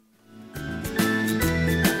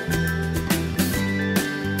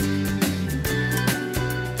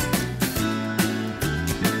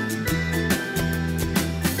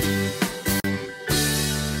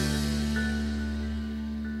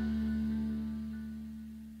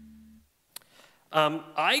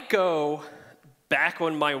I go back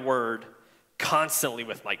on my word constantly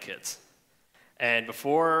with my kids. And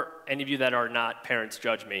before any of you that are not parents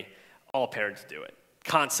judge me, all parents do it.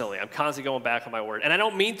 Constantly. I'm constantly going back on my word. And I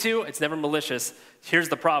don't mean to. It's never malicious. Here's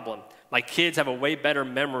the problem. My kids have a way better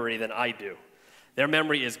memory than I do. Their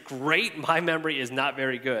memory is great. My memory is not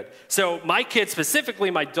very good. So my kids,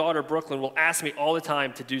 specifically my daughter, Brooklyn, will ask me all the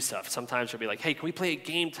time to do stuff. Sometimes she'll be like, hey, can we play a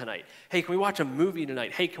game tonight? Hey, can we watch a movie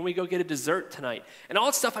tonight? Hey, can we go get a dessert tonight? And all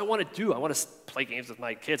that stuff I want to do. I want to play games with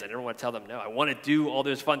my kids. I never want to tell them no. I want to do all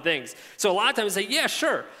those fun things. So a lot of times I say, yeah,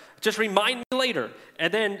 sure. Just remind me later.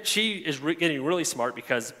 And then she is getting really smart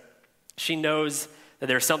because she knows that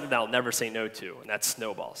there's something that I'll never say no to, and that's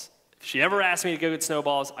snowballs. If she ever asks me to go get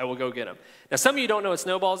snowballs, I will go get them. Now, some of you don't know what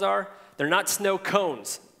snowballs are. They're not snow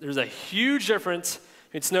cones. There's a huge difference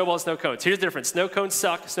between snowballs and snow cones. Here's the difference. Snow cones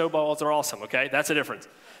suck. Snowballs are awesome, okay? That's the difference.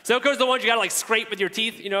 Snow cones are the ones you got to, like, scrape with your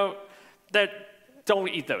teeth, don't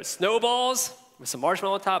eat those. Snowballs with some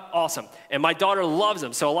marshmallow on top, awesome. And my daughter loves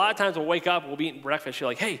them. So a lot of times we'll wake up, we'll be eating breakfast. She's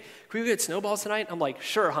like, hey, can we go get snowballs tonight? I'm like,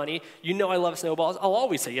 sure, honey. You know I love snowballs. I'll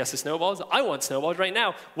always say yes to snowballs. I want snowballs right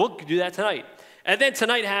now. We'll do that tonight. And then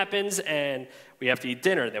tonight happens, and we have to eat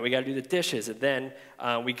dinner. Then we got to do the dishes. And then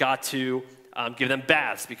we got to give them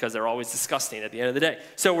baths because they're always disgusting at the end of the day.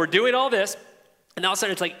 So we're doing all this, and all of a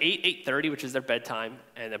sudden it's like 8:30, which is their bedtime.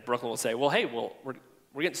 And then Brooklyn will say, well, hey, we're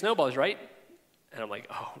getting snowballs, right? And I'm like,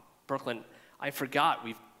 oh, Brooklyn, I forgot.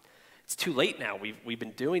 It's too late now. We've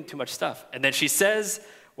been doing too much stuff. And then she says,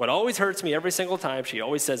 what always hurts me every single time, she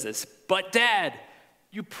always says this, but Dad,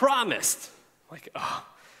 you promised. I'm like, oh.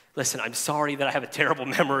 Listen, I'm sorry that I have a terrible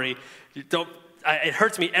memory. It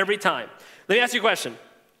hurts me every time. Let me ask you a question.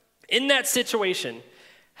 In that situation,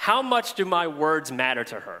 how much do my words matter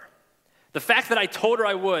to her? The fact that I told her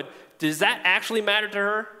I would, does that actually matter to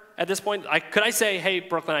her at this point? Could I say, hey,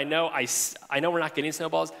 Brooklyn, I know we're not getting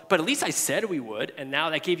snowballs, but at least I said we would, and now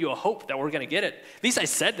that gave you a hope that we're going to get it. At least I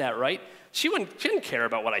said that, right? She didn't care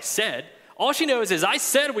about what I said. All she knows is I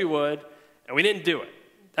said we would, and we didn't do it.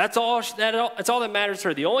 That's all that matters to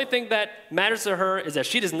her. The only thing that matters to her is that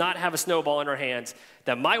she does not have a snowball in her hands,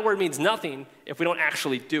 that my word means nothing if we don't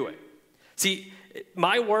actually do it. See,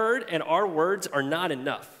 my word and our words are not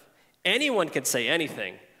enough. Anyone can say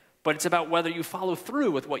anything, but it's about whether you follow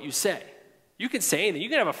through with what you say. You can say anything. You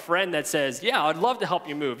can have a friend that says, yeah, I'd love to help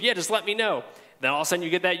you move. Yeah, just let me know. Then all of a sudden you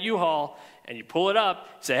get that U-Haul, and you pull it up,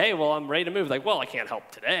 say, hey, well, I'm ready to move. Like, well, I can't help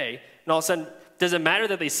today. And all of a sudden, does it matter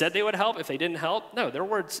that they said they would help if they didn't help? No, their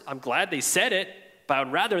words, I'm glad they said it, but I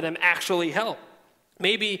would rather them actually help.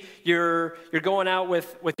 Maybe you're going out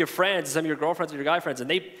with your friends, some of your girlfriends or your guy friends, and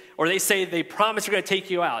they say they promise they're going to take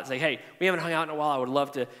you out. It's like, hey, we haven't hung out in a while. I would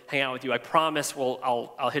love to hang out with you. I promise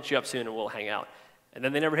I'll hit you up soon and we'll hang out. And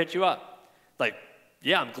then they never hit you up. Like,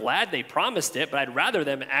 yeah, I'm glad they promised it, but I'd rather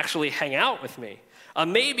them actually hang out with me.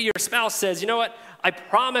 Maybe your spouse says, you know what, I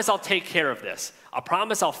promise I'll take care of this. I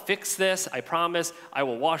promise I'll fix this. I promise I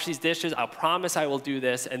will wash these dishes. I promise I will do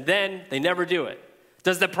this. And then they never do it.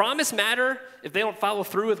 Does the promise matter if they don't follow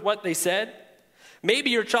through with what they said? Maybe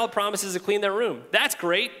your child promises to clean their room. That's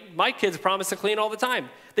great. My kids promise to clean all the time.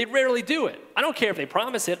 They rarely do it. I don't care if they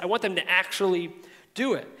promise it. I want them to actually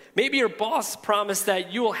do it. Maybe your boss promised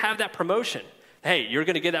that you will have that promotion. Hey, you're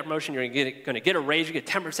going to get that promotion. You're going to get a raise. You get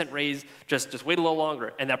 10% raise. Just wait a little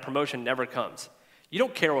longer. And that promotion never comes. You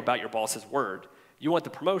don't care about your boss's word. You want the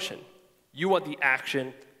promotion. You want the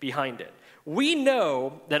action behind it. We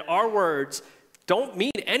know that our words don't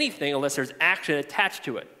mean anything unless there's action attached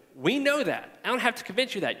to it. We know that. I don't have to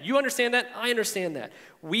convince you that. You understand that? I understand that.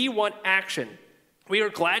 We want action. We are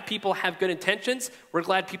glad people have good intentions. We're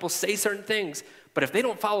glad people say certain things. But if they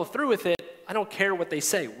don't follow through with it, I don't care what they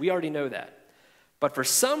say. We already know that. But for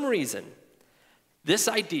some reason, this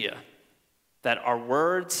idea that our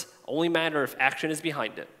words only matter if action is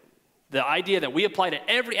behind it, the idea that we apply to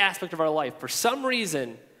every aspect of our life, for some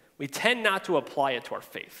reason, we tend not to apply it to our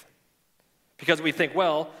faith. Because we think,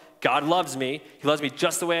 well, God loves me. He loves me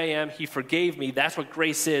just the way I am. He forgave me. That's what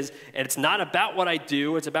grace is. And it's not about what I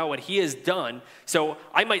do. It's about what he has done. So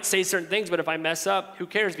I might say certain things, but if I mess up, who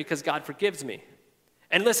cares? Because God forgives me.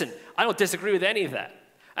 And listen, I don't disagree with any of that.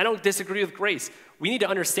 I don't disagree with grace. We need to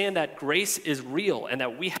understand that grace is real and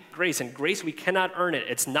that we have grace. And grace, we cannot earn it.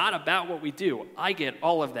 It's not about what we do. I get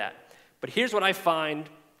all of that. But here's what I find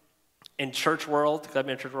in church world, because I've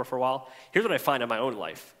been in church world for a while. Here's what I find in my own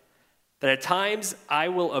life. That at times I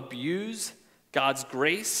will abuse God's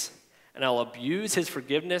grace and I'll abuse his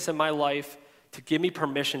forgiveness in my life to give me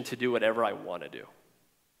permission to do whatever I want to do.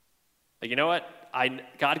 Like, you know what?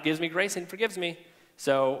 God gives me grace and forgives me.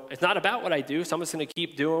 So it's not about what I do. So I'm just going to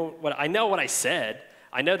keep doing what I know what I said.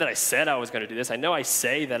 I know that I said I was going to do this. I know I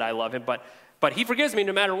say that I love him, but he forgives me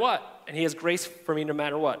no matter what, and he has grace for me no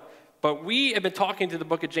matter what. But we have been talking through the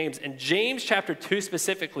book of James, and James chapter 2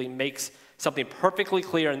 specifically makes something perfectly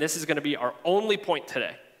clear, and this is going to be our only point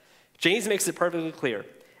today. James makes it perfectly clear.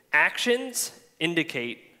 Actions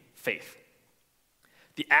indicate faith.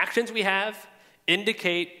 The actions we have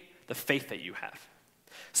indicate the faith that you have.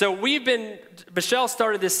 So Michelle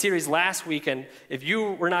started this series last week, and if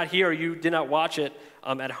you were not here or you did not watch it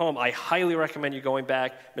at home, I highly recommend you going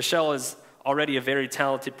back. Michelle is already a very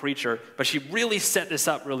talented preacher, but she really set this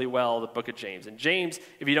up really well, the book of James. And James,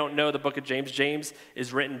 if you don't know the book of James, James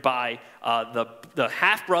is written by the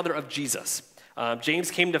half-brother of Jesus.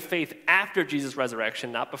 James came to faith after Jesus'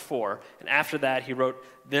 resurrection, not before. And after that, he wrote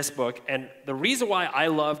this book. And the reason why I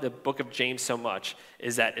love the book of James so much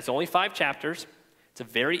is that it's only 5 chapters. It's a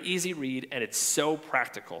very easy read, and it's so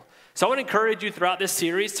practical. So I want to encourage you throughout this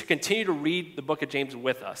series to continue to read the book of James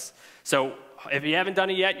with us. So if you haven't done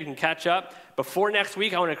it yet, you can catch up. Before next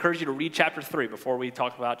week, I want to encourage you to read chapter 3 before we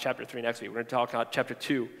talk about chapter 3 next week. We're going to talk about chapter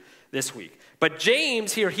 2 this week. But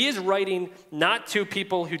James here, he is writing not to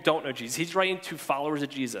people who don't know Jesus. He's writing to followers of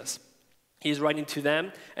Jesus. He's writing to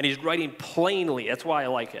them, and he's writing plainly. That's why I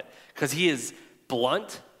like it, because he is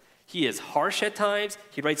blunt. He is harsh at times.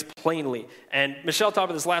 He writes plainly. And Michelle talked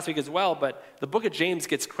about this last week as well, but the book of James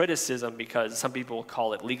gets criticism because some people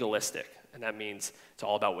call it legalistic. And that means it's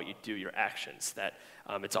all about what you do, your actions, that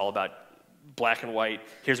it's all about black and white.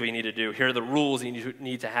 Here's what you need to do. Here are the rules you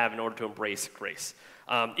need to have in order to embrace grace.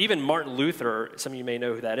 Even Martin Luther, some of you may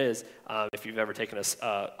know who that is, if you've ever taken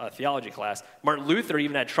a theology class. Martin Luther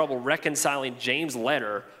even had trouble reconciling James'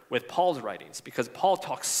 letter with Paul's writings because Paul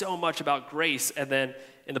talks so much about grace, and then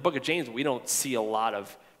in the book of James, we don't see a lot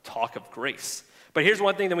of talk of grace. But here's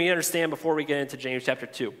one thing that we understand before we get into James chapter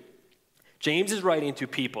 2. James is writing to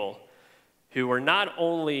people who were not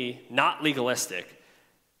only not legalistic,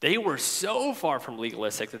 they were so far from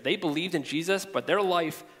legalistic that they believed in Jesus, but their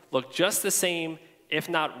life looked just the same, if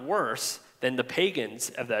not worse, than the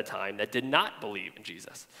pagans of that time that did not believe in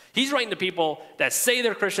Jesus. He's writing to people that say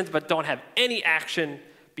they're Christians but don't have any action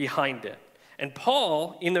behind it. And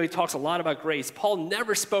Paul, even though he talks a lot about grace, Paul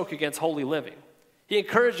never spoke against holy living. He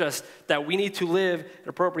encouraged us that we need to live an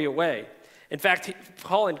appropriate way. In fact,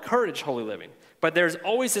 Paul encouraged holy living. But there's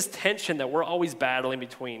always this tension that we're always battling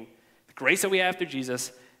between the grace that we have through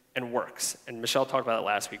Jesus and works. And Michelle talked about it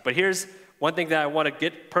last week. But here's one thing that I want to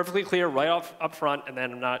get perfectly clear right up front, and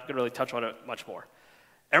then I'm not going to really touch on it much more.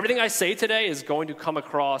 Everything I say today is going to come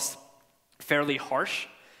across fairly harsh.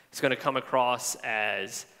 It's going to come across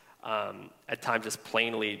as, at times, just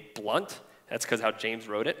plainly blunt. That's because how James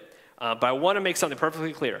wrote it. But I want to make something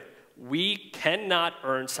perfectly clear. We cannot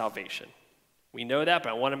earn salvation. We know that, but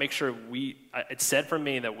I want to make sure it's said for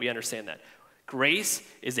me that we understand that. Grace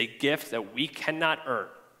is a gift that we cannot earn.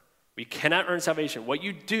 We cannot earn salvation. What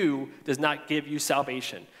you do does not give you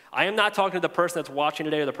salvation. I am not talking to the person that's watching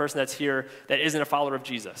today or the person that's here that isn't a follower of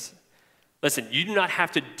Jesus. Listen, you do not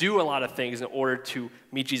have to do a lot of things in order to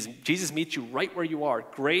meet Jesus. Jesus meets you right where you are.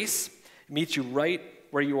 Grace meets you right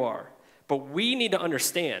where you are. But we need to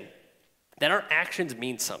understand that our actions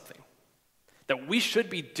mean something. That we should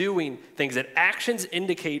be doing things, that actions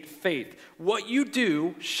indicate faith. What you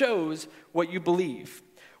do shows what you believe.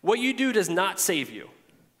 What you do does not save you.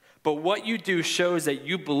 But what you do shows that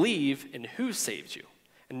you believe in who saves you.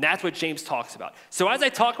 And that's what James talks about. So as I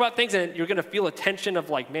talk about things, and you're going to feel a tension of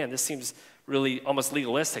like, man, this seems really almost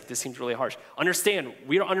legalistic. This seems really harsh. Understand,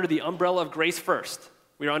 we are under the umbrella of grace first.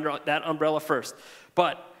 We are under that umbrella first.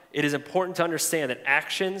 But it is important to understand that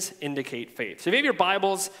actions indicate faith. So if you have your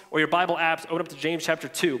Bibles or your Bible apps, open up to James chapter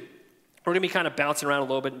 2. We're going to be kind of bouncing around a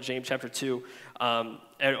little bit in James chapter 2. And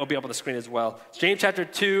it'll be up on the screen as well. James chapter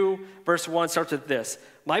 2, verse 1 starts with this.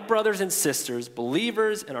 My brothers and sisters,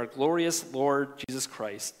 believers in our glorious Lord Jesus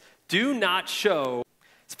Christ, do not show.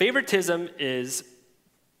 Favoritism is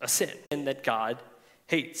a sin that God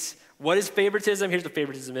hates. What is favoritism? Here's what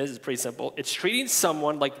favoritism is. It's pretty simple. It's treating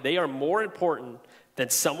someone like they are more important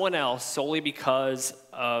than someone else solely because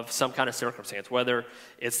of some kind of circumstance, whether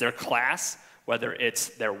it's their class, whether it's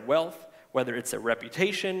their wealth, whether it's their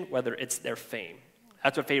reputation, whether it's their fame.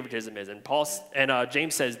 That's what favoritism is. And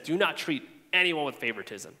James says, do not treat anyone with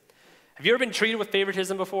favoritism. Have you ever been treated with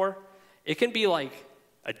favoritism before? It can be like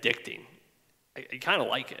addicting. You kind of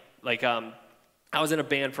like it. Like I was in a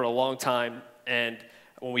band for a long time, and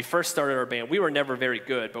when we first started our band, we were never very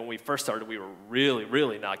good, but when we first started, we were really,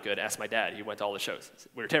 really not good. Ask my dad. He went to all the shows.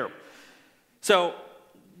 We were terrible. So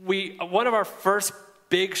one of our first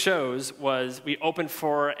big shows was we opened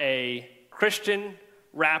for a Christian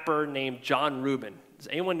rapper named John Rubin. Does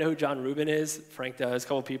anyone know who John Rubin is? Frank does, a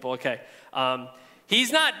couple people, okay.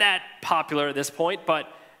 He's not that popular at this point,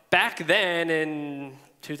 but back then in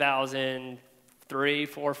 2003,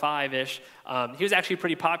 4, 5-ish, he was actually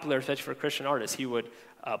pretty popular, especially for Christian artists. He would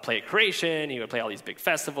play at Creation, he would play all these big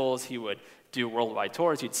festivals, he would do worldwide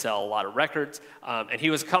tours, he'd sell a lot of records, and he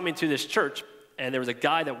was coming to this church, and there was a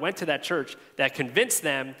guy that went to that church that convinced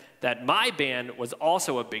them that my band was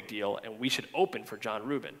also a big deal and we should open for John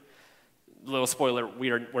Rubin. Little spoiler,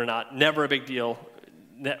 we're not, never a big deal,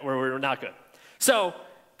 we're not good. So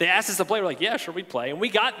they asked us to play, we're like, yeah, sure, we'd play. And we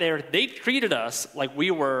got there, they treated us like we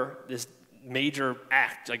were this major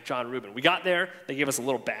act, like John Rubin. We got there, they gave us a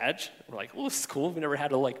little badge. We're like, oh, this is cool. We never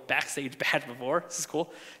had a backstage badge before. This is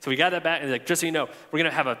cool. So we got that badge, and they're like, just so you know, we're gonna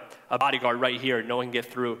have a bodyguard right here. No one can get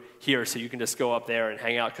through here, so you can just go up there and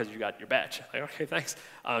hang out because you got your badge. Like, okay, thanks.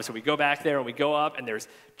 So we go back there and we go up, and there's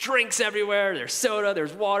drinks everywhere. There's soda,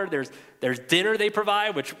 there's water, there's dinner they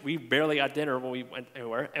provide, which we barely got dinner when we went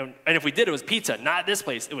anywhere. And if we did, it was pizza, not this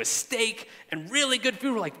place. It was steak and really good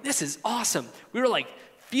food. We're like, this is awesome. We were like,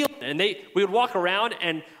 feeling it. And we would walk around,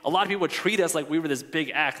 and a lot of people would treat us like we were this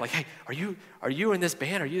big act. Like, hey, are you in this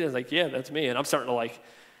band? Are you? Like, yeah, that's me. And I'm starting to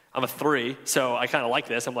I'm a 3, so I kind of like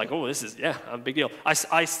this. I'm like, oh, this is, yeah, I'm a big deal.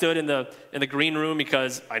 I stood in the green room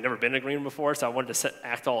because I'd never been in a green room before, so I wanted to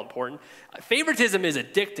act all important. Favoritism is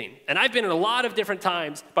addicting, and I've been in a lot of different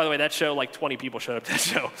times. By the way, that show, 20 people showed up to that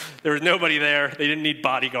show. There was nobody there. They didn't need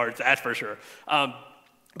bodyguards, that's for sure.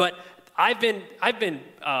 But I've been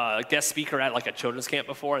a guest speaker at a children's camp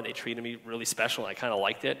before, and they treated me really special, and I kind of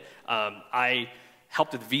liked it. I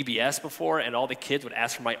helped with VBS before, and all the kids would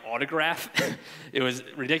ask for my autograph. It was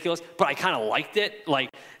ridiculous, but I kind of liked it.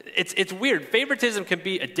 It's weird. Favoritism can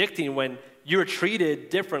be addicting when you're treated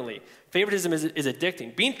differently. Favoritism is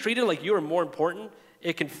addicting. Being treated like you are more important,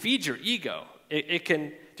 it can feed your ego. It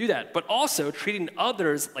can do that. But also, treating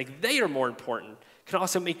others like they are more important can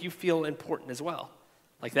also make you feel important as well.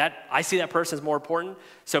 Like that, I see that person as more important,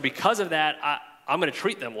 so because of that, I'm going to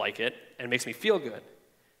treat them like it, and it makes me feel good.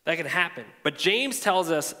 That can happen. But James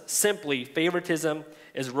tells us simply, favoritism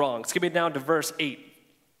is wrong. Skipping down to verse 8,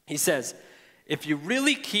 he says, if you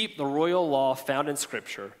really keep the royal law found in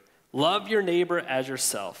Scripture, love your neighbor as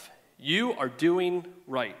yourself, you are doing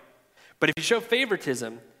right. But if you show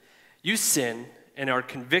favoritism, you sin and are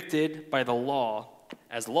convicted by the law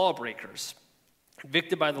as lawbreakers.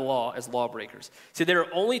 Convicted by the law as lawbreakers. See, there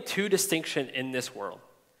are only two distinctions in this world.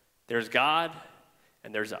 There's God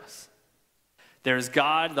and there's us. There's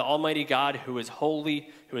God, the Almighty God, who is holy,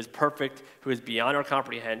 who is perfect, who is beyond our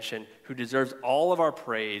comprehension, who deserves all of our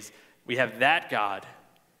praise. We have that God,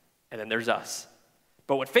 and then there's us.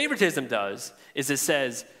 But what favoritism does is it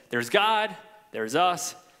says, there's God, there's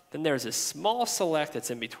us, then there's a small select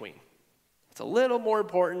that's in between. It's a little more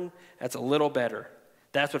important, that's a little better.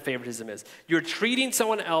 That's what favoritism is. You're treating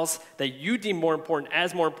someone else that you deem more important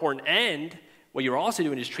as more important, and what you're also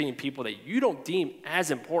doing is treating people that you don't deem as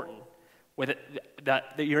important, that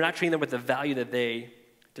you're not treating them with the value that they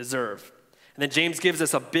deserve. And then James gives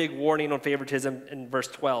us a big warning on favoritism in verse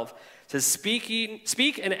 12. It says,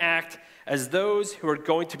 speak and act as those who are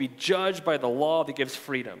going to be judged by the law that gives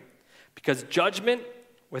freedom, because judgment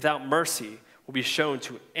without mercy will be shown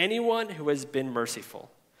to anyone who has been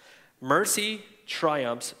merciful. Mercy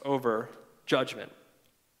triumphs over judgment.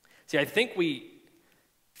 See, I think we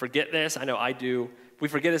forget this. I know I do. We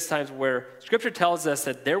forget this times where Scripture tells us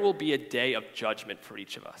that there will be a day of judgment for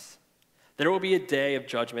each of us. There will be a day of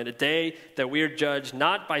judgment, a day that we are judged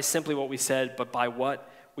not by simply what we said, but by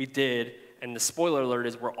what we did. And the spoiler alert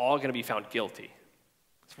is we're all going to be found guilty.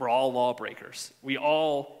 We're all lawbreakers. We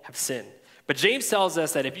all have sinned. But James tells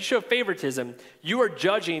us that if you show favoritism, you are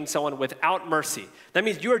judging someone without mercy. That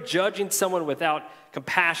means you are judging someone without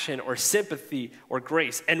compassion or sympathy or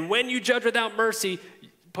grace. And when you judge without mercy,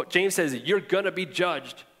 James says you're going to be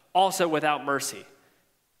judged also without mercy.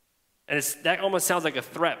 And that almost sounds like a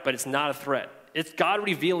threat, but it's not a threat. It's God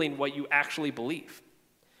revealing what you actually believe.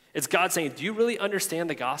 It's God saying, do you really understand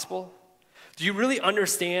the gospel? Do you really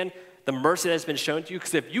understand the mercy that has been shown to you?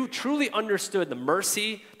 Because if you truly understood the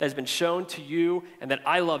mercy that has been shown to you and that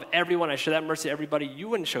I love everyone, I show that mercy to everybody, you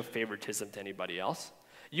wouldn't show favoritism to anybody else.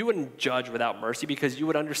 You wouldn't judge without mercy because you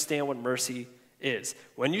would understand what mercy is.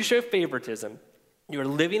 When you show favoritism, you are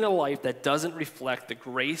living a life that doesn't reflect the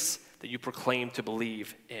grace that you proclaim to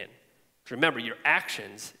believe in. Remember, your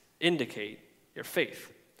actions indicate your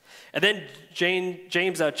faith. And then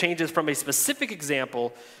James changes from a specific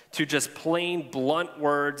example to just plain, blunt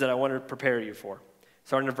words that I want to prepare you for.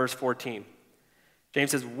 Starting in verse 14.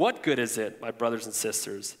 James says, what good is it, my brothers and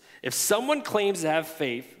sisters, if someone claims to have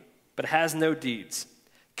faith but has no deeds?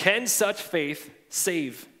 Can such faith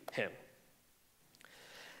save him?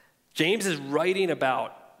 James is writing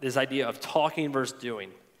about this idea of talking versus doing,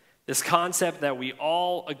 this concept that we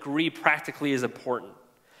all agree practically is important.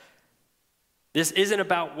 This isn't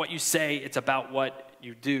about what you say, it's about what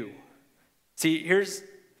you do. See, here's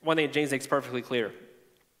one thing James makes perfectly clear.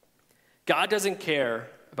 God doesn't care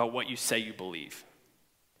about what you say you believe.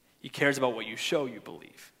 He cares about what you show you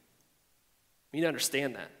believe. You need to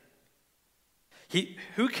understand that.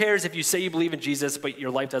 Who cares if you say you believe in Jesus, but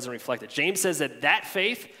your life doesn't reflect it? James says that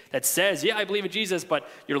faith that says, yeah, I believe in Jesus, but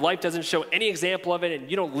your life doesn't show any example of it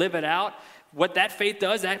and you don't live it out, what that faith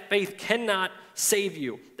does, that faith cannot save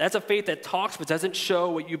you. That's a faith that talks but doesn't show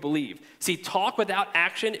what you believe. See, talk without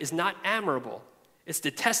action is not admirable. It's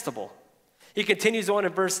detestable. He continues on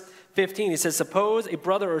in verse 15. He says, suppose a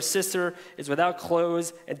brother or sister is without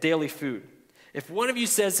clothes and daily food. If one of you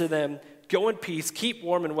says to them, go in peace, keep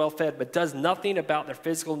warm and well fed, but does nothing about their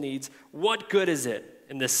physical needs, what good is it?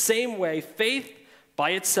 In the same way, faith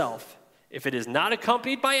by itself, if it is not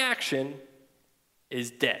accompanied by action,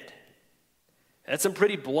 is dead. That's some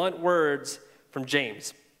pretty blunt words from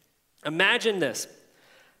James. Imagine this.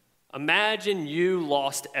 Imagine you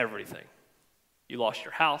lost everything. You lost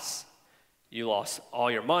your house. You lost all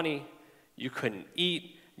your money. You couldn't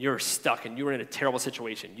eat. You were stuck and you were in a terrible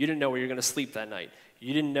situation. You didn't know where you were going to sleep that night.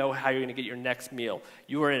 You didn't know how you're going to get your next meal.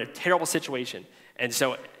 You were in a terrible situation. And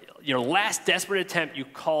so your last desperate attempt, you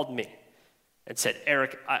called me and said,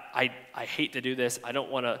 Eric, I hate to do this. I don't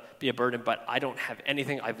want to be a burden, but I don't have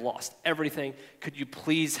anything. I've lost everything. Could you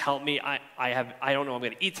please help me? I don't know what I'm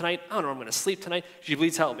going to eat tonight. I don't know what I'm going to sleep tonight. Could you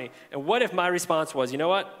please help me? And what if my response was, you know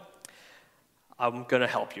what? I'm going to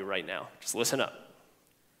help you right now. Just listen up.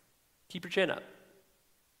 Keep your chin up.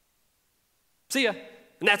 See ya.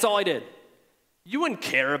 And that's all I did. You wouldn't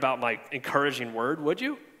care about my encouraging word, would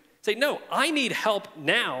you? Say, no, I need help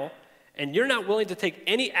now, and you're not willing to take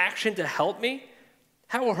any action to help me?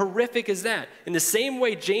 How horrific is that? In the same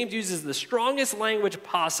way, James uses the strongest language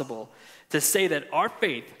possible to say that our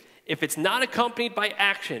faith, if it's not accompanied by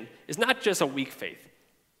action, is not just a weak faith.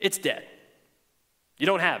 It's dead. You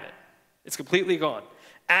don't have it. It's completely gone.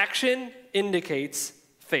 Action indicates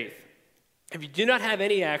faith. If you do not have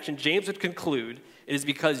any action, James would conclude it is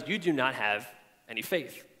because you do not have any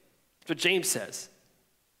faith. That's what James says.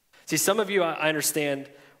 See, some of you, I understand,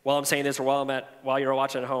 while I'm saying this or while you're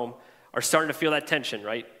watching at home, are starting to feel that tension,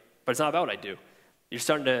 right? But it's not about what I do. You're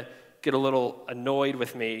starting to get a little annoyed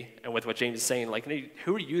with me and with what James is saying. Like,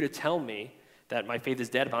 who are you to tell me that my faith is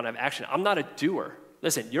dead if I don't have action? I'm not a doer.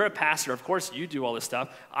 Listen, you're a pastor. Of course you do all this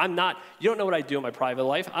stuff. I'm not. You don't know what I do in my private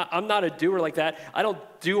life. I'm not a doer like that. I don't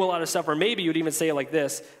do a lot of stuff. Or maybe you'd even say it like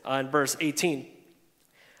this in verse 18.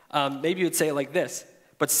 Maybe you'd say it like this.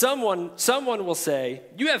 But someone will say,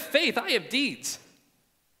 you have faith, I have deeds.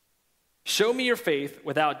 Show me your faith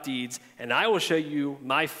without deeds, and I will show you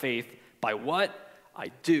my faith by what I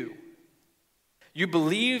do. You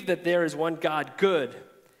believe that there is one God, good.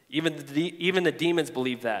 Even the demons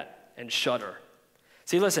believe that and shudder.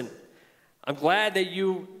 See, listen, I'm glad that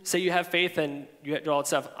you say you have faith and you do all that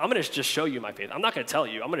stuff. I'm going to just show you my faith. I'm not going to tell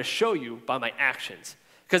you. I'm going to show you by my actions.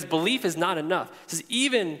 Because belief is not enough. It says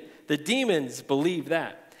even the demons believe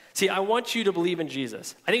that. See, I want you to believe in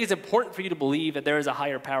Jesus. I think it's important for you to believe that there is a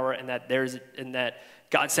higher power and that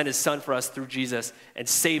God sent his son for us through Jesus and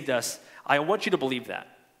saved us. I want you to believe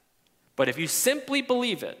that. But if you simply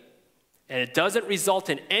believe it and it doesn't result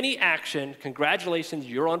in any action, congratulations,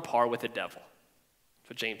 you're on par with the devil.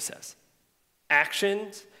 That's what James says.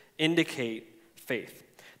 Actions indicate faith.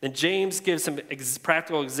 Then James gives some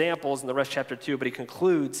practical examples in the rest of chapter 2, but he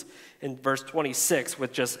concludes in verse 26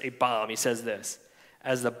 with just a bomb. He says this,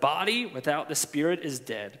 as the body without the spirit is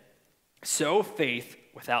dead, so faith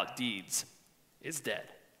without deeds is dead.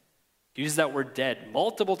 He uses that word dead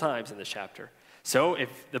multiple times in this chapter. So if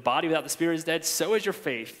the body without the spirit is dead, so is your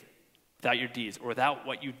faith without your deeds, or without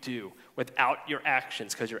what you do, without your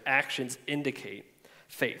actions, because your actions indicate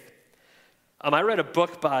faith. I read a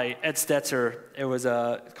book by Ed Stetzer. It was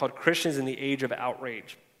called Christians in the Age of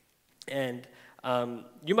Outrage. And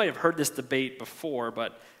you might have heard this debate before,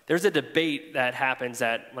 but there's a debate that happens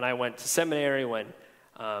when I went to seminary, when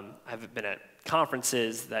I've been at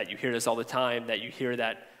conferences, that you hear this all the time, that you hear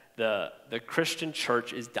that the Christian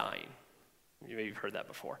church is dying. Maybe you've heard that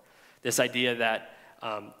before. This idea that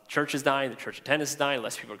church is dying, the church attendance is dying,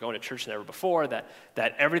 less people are going to church than ever before, that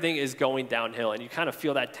everything is going downhill, and you kind of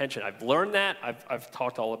feel that tension. I've learned that. I've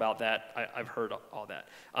talked all about that. I've heard all that.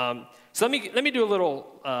 So let me do a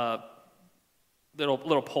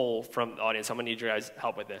little poll from the audience. I'm going to need your guys'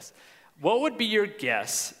 help with this. What would be your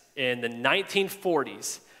guess in the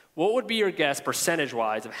 1940s What would be your guess,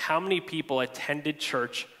 percentage-wise, of how many people attended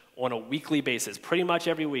church on a weekly basis, pretty much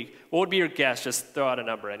every week? What would be your guess? Just throw out a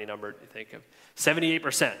number, any number you think of.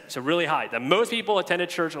 78%, so really high. The most people attended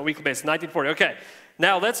church on a weekly basis, 1940. Okay,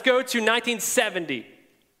 now let's go to 1970.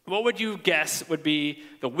 What would you guess would be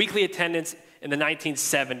the weekly attendance in the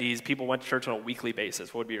 1970s? People went to church on a weekly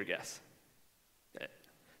basis. What would be your guess?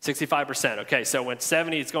 65%. Okay, so when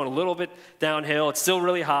 70, it's going a little bit downhill. It's still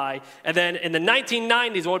really high. And then in the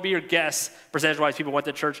 1990s, what would be your guess, percentage-wise, people went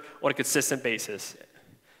to church on a consistent basis?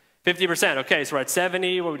 50%. Okay, so we're at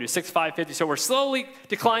 70. What would we do? 65, 50. So we're slowly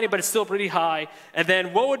declining, but it's still pretty high. And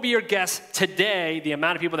then what would be your guess today, the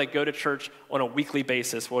amount of people that go to church on a weekly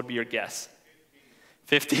basis? What would be your guess?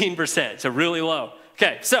 15%. So really low.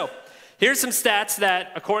 Okay, so here's some stats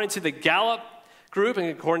that, according to the Gallup group and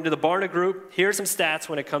according to the Barna group, here's some stats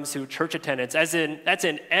when it comes to church attendance. That's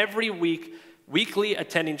in every week, weekly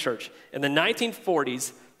attending church. In the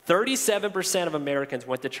 1940s, 37% of Americans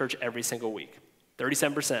went to church every single week.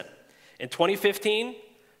 37%. In 2015,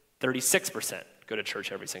 36% go to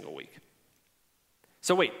church every single week.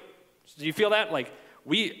 So wait, do you feel that? Like,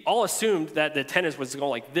 we all assumed that the attendance was going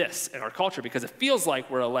like this in our culture because it feels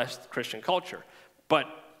like we're a less Christian culture. But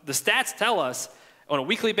the stats tell us on a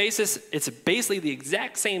weekly basis, it's basically the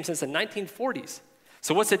exact same since the 1940s.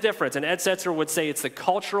 So what's the difference? And Ed Setzer would say it's the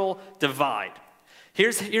cultural divide.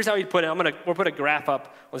 Here's how he put it. We'll put a graph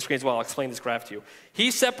up on the screen as well. I'll explain this graph to you. He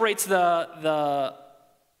separates the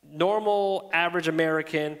normal average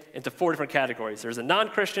American into 4 different categories. There's the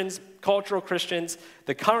non-Christians, cultural Christians,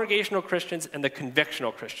 the congregational Christians, and the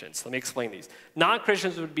convictional Christians. Let me explain these.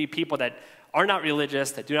 Non-Christians would be people that are not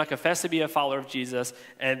religious, that do not confess to be a follower of Jesus,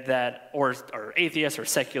 and that or are atheists or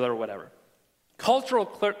secular or whatever. Cultural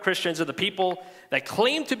Christians are the people that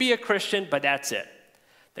claim to be a Christian, but that's it.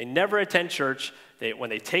 They never attend church. When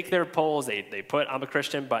they take their polls, they put, I'm a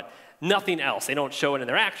Christian, but nothing else. They don't show it in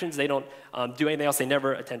their actions. They don't do anything else. They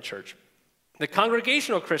never attend church. The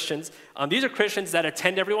congregational Christians, these are Christians that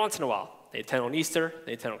attend every once in a while. They attend on Easter.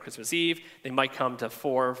 They attend on Christmas Eve. They might come to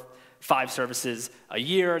 4, 5 services a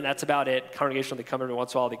year, and that's about it. Congregational, they come every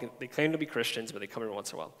once in a while. They claim to be Christians, but they come every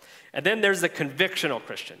once in a while. And then there's the convictional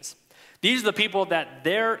Christians. These are the people that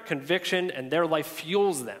their conviction and their life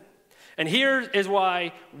fuels them. And here is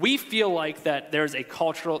why we feel like that there's a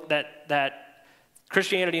cultural, that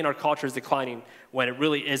Christianity in our culture is declining when it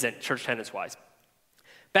really isn't, church attendance-wise.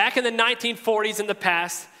 Back in the 1940s in the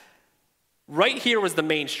past, right here was the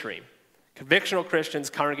mainstream. Convictional Christians,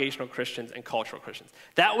 congregational Christians, and cultural Christians.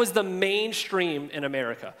 That was the mainstream in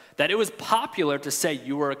America. That it was popular to say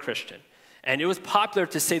you were a Christian. And it was popular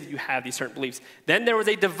to say that you have these certain beliefs. Then there was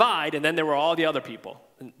a divide, and then there were all the other people,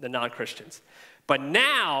 the non-Christians. But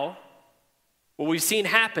now, what we've seen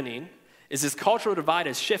happening is this cultural divide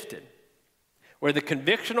has shifted, where the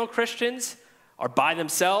convictional Christians are by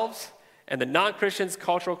themselves, and the non-Christians,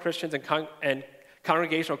 cultural Christians, and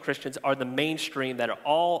congregational Christians are the mainstream that are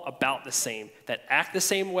all about the same, that act the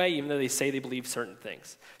same way even though they say they believe certain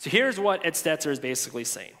things. So here's what Ed Setzer is basically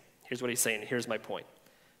saying. Here's what he's saying, and here's my point,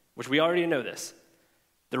 which we already know this.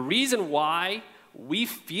 The reason why we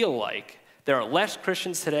feel like there are less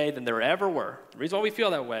Christians today than there ever were, the reason why we feel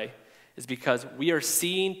that way is because we are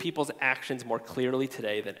seeing people's actions more clearly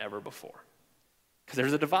today than ever before. Because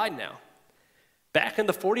there's a divide now. Back in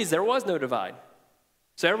the 40s, there was no divide.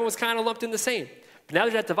 So everyone was kind of lumped in the same. But now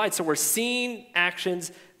there's that divide, so we're seeing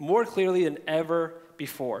actions more clearly than ever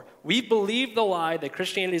before. We believe the lie that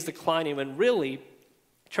Christianity is declining when really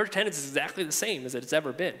church attendance is exactly the same as it's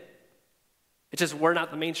ever been. It's just we're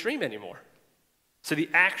not the mainstream anymore. So the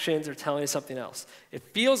actions are telling us something else. It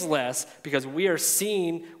feels less because we are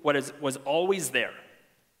seeing what was always there,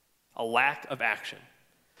 a lack of action.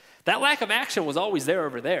 That lack of action was always there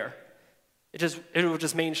over there. It was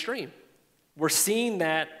just mainstream. We're seeing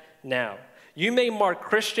that now. You may mark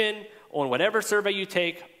Christian on whatever survey you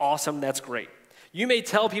take. Awesome, that's great. You may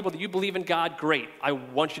tell people that you believe in God. Great. I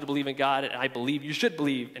want you to believe in God, and I believe you should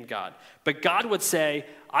believe in God. But God would say,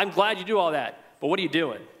 I'm glad you do all that, but what are you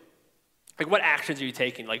doing? Like, what actions are you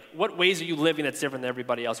taking? Like, what ways are you living that's different than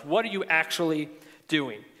everybody else? What are you actually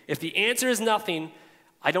doing? If the answer is nothing,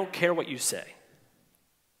 I don't care what you say.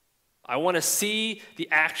 I want to see the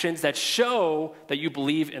actions that show that you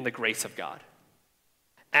believe in the grace of God.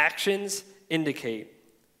 Actions indicate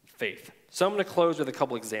faith. So I'm going to close with a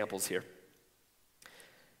couple examples here.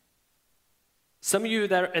 Some of you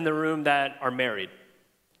that are in the room that are married,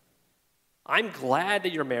 I'm glad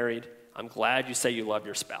that you're married. I'm glad you say you love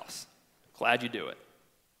your spouse. Glad you do it.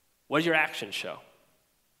 What does your actions show?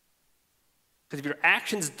 Because if your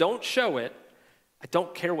actions don't show it, I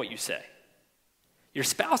don't care what you say. Your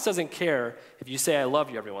spouse doesn't care if you say, I love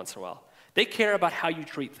you every once in a while. They care about how you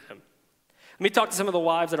treat them. Let me talk to some of the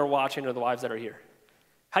wives that are watching or the wives that are here.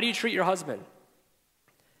 How do you treat your husband?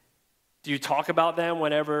 Do you talk about them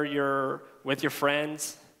whenever you're with your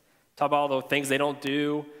friends? Talk about all the things they don't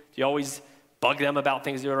do? Do you always bug them about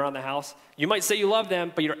things doing around the house? You might say you love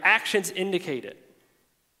them, but your actions indicate it.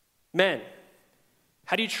 Men,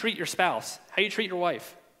 how do you treat your spouse? How do you treat your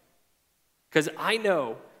wife? Because I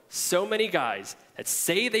know so many guys that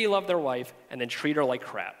say they love their wife and then treat her like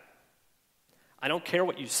crap. I don't care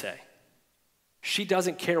what you say. She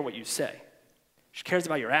doesn't care what you say. She cares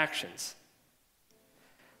about your actions.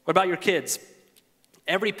 What about your kids?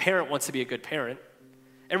 Every parent wants to be a good parent.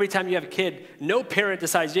 Every time you have a kid, no parent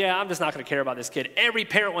decides, yeah, I'm just not going to care about this kid. Every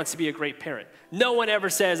parent wants to be a great parent. No one ever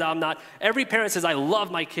says, I'm not. Every parent says, I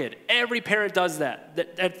love my kid. Every parent does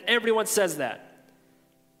that. Everyone says that.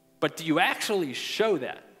 But do you actually show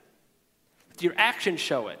that? Do your actions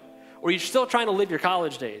show it? Or are you still trying to live your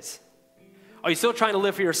college days? Are you still trying to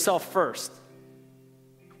live for yourself first?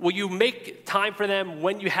 Will you make time for them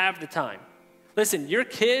when you have the time? Listen, your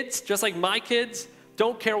kids, just like my kids,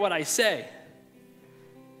 don't care what I say.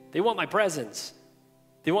 They want my presence.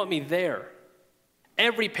 They want me there.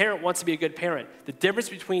 Every parent wants to be a good parent. The difference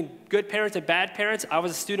between good parents and bad parents, I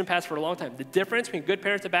was a student pastor for a long time. The difference between good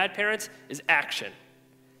parents and bad parents is action.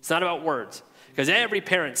 It's not about words, because every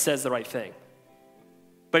parent says the right thing.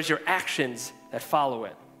 But it's your actions that follow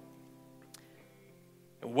it.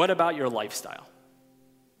 And what about your lifestyle?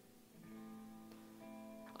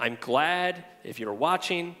 I'm glad if you're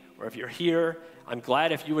watching or if you're here, I'm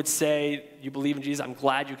glad if you would say you believe in Jesus. I'm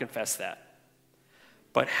glad you confess that.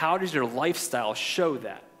 But how does your lifestyle show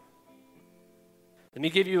that? Let me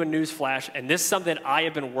give you a news flash, and this is something I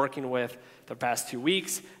have been working with the past 2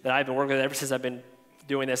 weeks, that I've been working with ever since I've been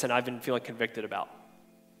doing this, and I've been feeling convicted about.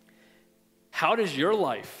 How does your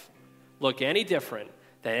life look any different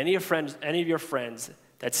than any of your friends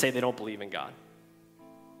that say they don't believe in God?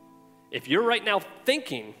 If you're right now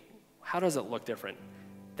thinking, how does it look different?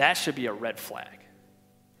 That should be a red flag.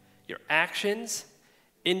 Your actions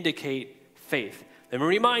indicate faith. Let me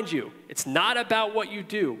remind you, it's not about what you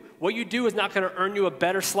do. What you do is not going to earn you a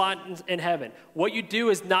better slot in heaven. What you do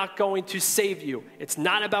is not going to save you. It's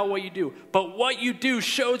not about what you do. But what you do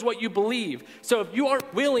shows what you believe. So if you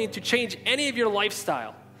aren't willing to change any of your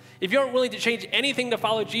lifestyle, if you aren't willing to change anything to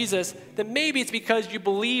follow Jesus, then maybe it's because you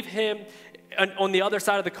believe him on the other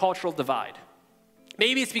side of the cultural divide.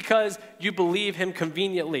 Maybe it's because you believe him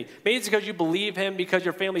conveniently. Maybe it's because you believe him because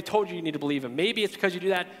your family told you you need to believe him. Maybe it's because you do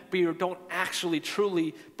that, but you don't actually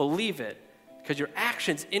truly believe it, because your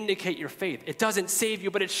actions indicate your faith. It doesn't save you,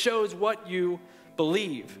 but it shows what you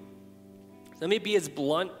believe. Let me be as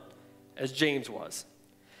blunt as James was.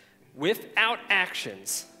 Without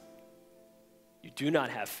actions, you do not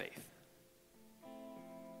have faith.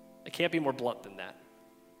 I can't be more blunt than that.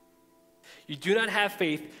 You do not have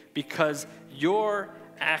faith because your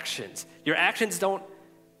faith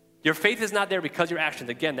is not there because your actions.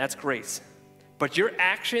 Again, that's grace. But your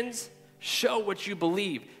actions show what you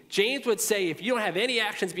believe. James would say if you don't have any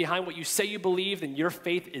actions behind what you say you believe, then your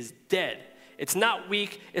faith is dead. It's not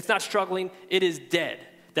weak, it's not struggling, it is dead.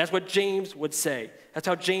 That's what James would say. That's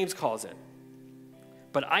how James calls it.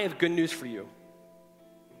 But I have good news for you.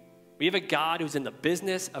 We have a God who's in the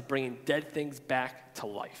business of bringing dead things back to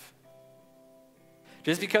life.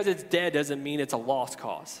 Just because it's dead doesn't mean it's a lost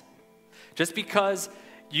cause. Just because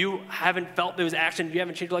you haven't felt those actions, you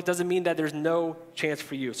haven't changed your life, doesn't mean that there's no chance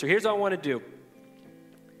for you. So here's what I want to do.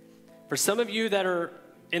 For some of you that are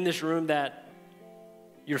in this room that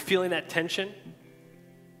you're feeling that tension,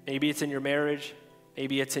 maybe it's in your marriage,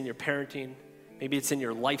 maybe it's in your parenting, maybe it's in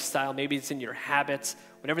your lifestyle, maybe it's in your habits,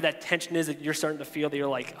 whatever that tension is that you're starting to feel that you're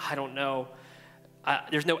like, I don't know.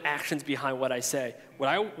 There's no actions behind what I say.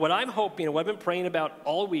 What I'm hoping and what I've been praying about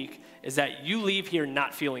all week is that you leave here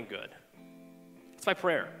not feeling good. It's my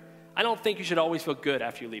prayer. I don't think you should always feel good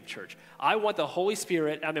after you leave church. I want the Holy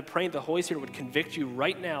Spirit, I've been praying the Holy Spirit would convict you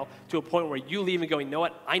right now to a point where you leave and going, you know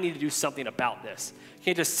what, I need to do something about this. You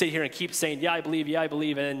can't just sit here and keep saying, yeah, I believe,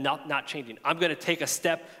 and then not changing. I'm going to take a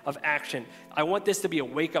step of action. I want this to be a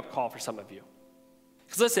wake-up call for some of you.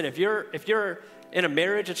 Because listen, if you're in a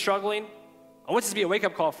marriage that's struggling, I want this to be a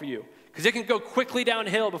wake-up call for you. Because it can go quickly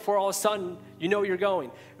downhill before all of a sudden you know where you're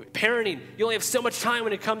going. Parenting, you only have so much time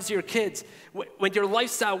when it comes to your kids. With your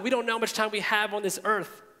lifestyle, we don't know how much time we have on this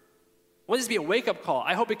earth. I want this to be a wake-up call.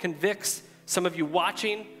 I hope it convicts some of you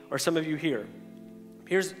watching or some of you here.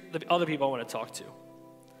 Here's the other people I want to talk to.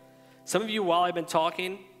 Some of you, while I've been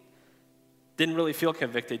talking, didn't really feel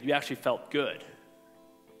convicted. You actually felt good.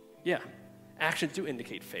 Yeah. Actions do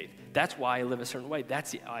indicate faith. That's why I live a certain way.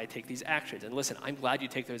 That's why I take these actions. And listen, I'm glad you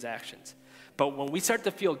take those actions. But when we start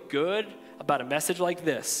to feel good about a message like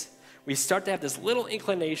this, we start to have this little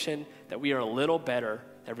inclination that we are a little better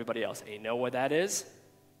than everybody else. And you know what that is?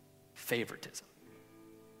 Favoritism.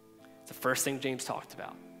 It's the first thing James talked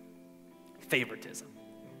about. Favoritism.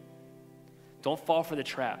 Don't fall for the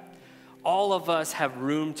trap. All of us have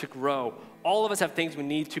room to grow. All of us have things we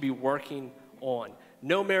need to be working on.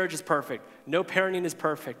 No marriage is perfect. No parenting is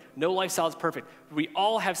perfect. No lifestyle is perfect. We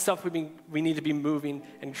all have stuff we need to be moving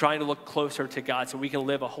and trying to look closer to God so we can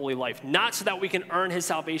live a holy life. Not so that we can earn his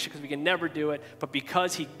salvation because we can never do it, but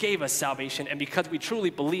because he gave us salvation and because we truly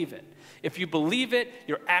believe it. If you believe it,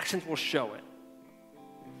 your actions will show it.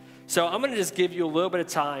 So I'm going to just give you a little bit of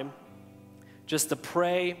time just to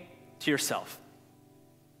pray to yourself.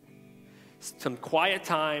 Some quiet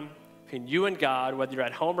time between you and God, whether you're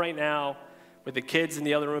at home right now, with the kids in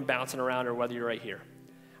the other room bouncing around, or whether you're right here.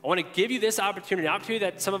 I want to give you this opportunity, an opportunity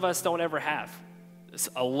that some of us don't ever have, this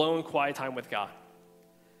alone, quiet time with God.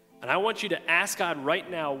 And I want you to ask God right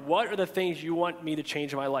now, what are the things you want me to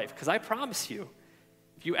change in my life? Because I promise you,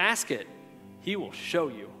 if you ask it, he will show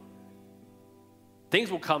you.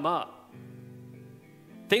 Things will come up.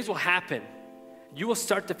 Things will happen. You will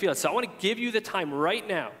start to feel it. So I want to give you the time right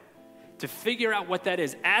now to figure out what that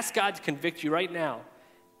is. Ask God to convict you right now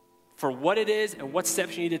for what it is and what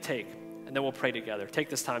steps you need to take. And then we'll pray together. Take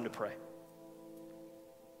this time to pray.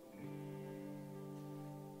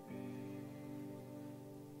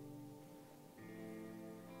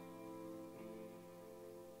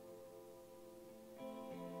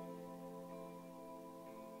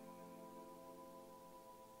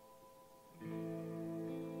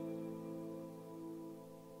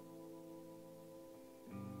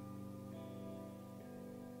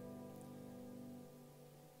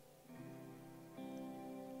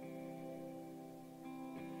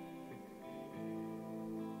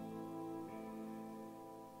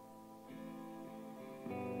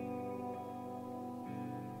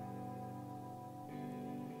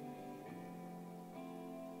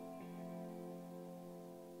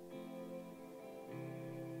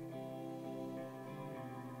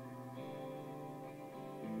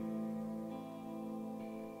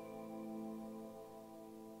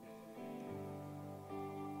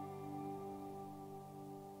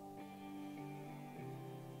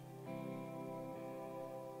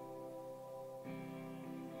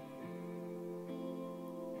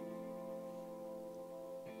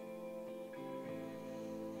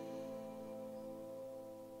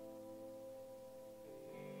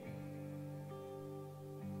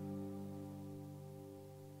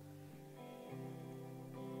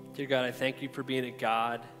 Dear God, I thank you for being a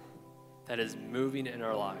God that is moving in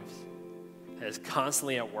our lives, that is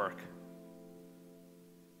constantly at work.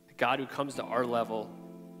 A God who comes to our level,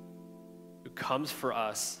 who comes for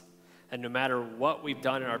us, and no matter what we've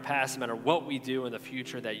done in our past, no matter what we do in the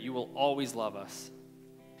future, that you will always love us.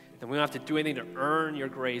 That we don't have to do anything to earn your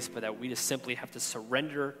grace, but that we just simply have to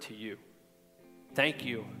surrender to you. Thank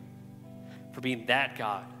you for being that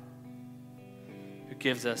God who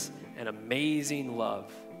gives us an amazing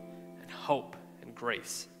love and hope and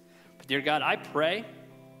grace. But dear God, I pray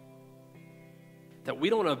that we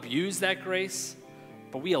don't abuse that grace,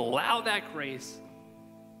 but we allow that grace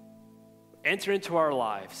enter into our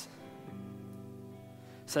lives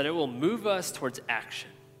so that it will move us towards action.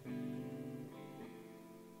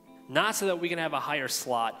 Not so that we can have a higher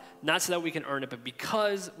slot, not so that we can earn it, but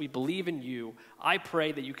because we believe in you, I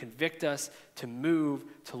pray that you convict us to move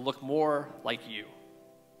to look more like you.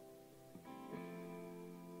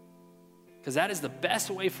 Because that is the best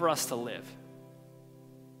way for us to live.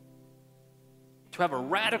 To have a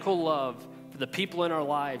radical love for the people in our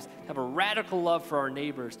lives, to have a radical love for our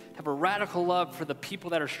neighbors, to have a radical love for the people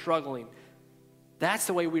that are struggling. That's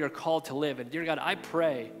the way we are called to live. And dear God, I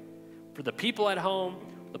pray for the people at home,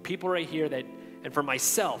 the people right here, that, and for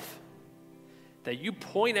myself, that you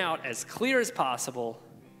point out as clear as possible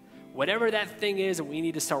whatever that thing is that we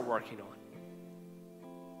need to start working on.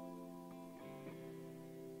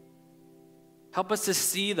 Help us to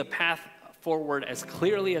see the path forward as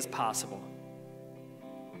clearly as possible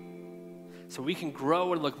so we can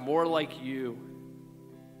grow and look more like you,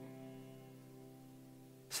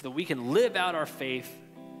 so that we can live out our faith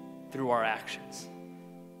through our actions.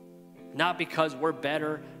 Not because we're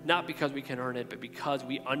better, not because we can earn it, but because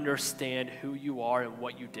we understand who you are and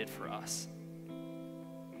what you did for us.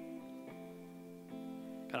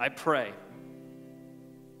 God, I pray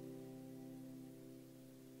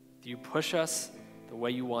that you push us the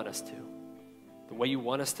way you want us to, the way you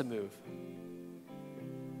want us to move.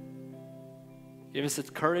 Give us the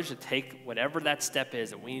courage to take whatever that step is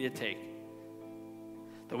that we need to take.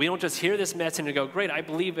 That we don't just hear this message and go, great, I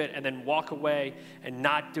believe it, and then walk away and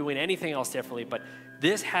not doing anything else differently, but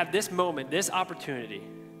have this moment, this opportunity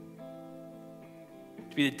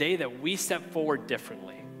to be the day that we step forward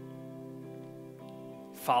differently,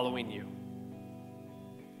 following you.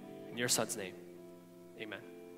 In your son's name, amen.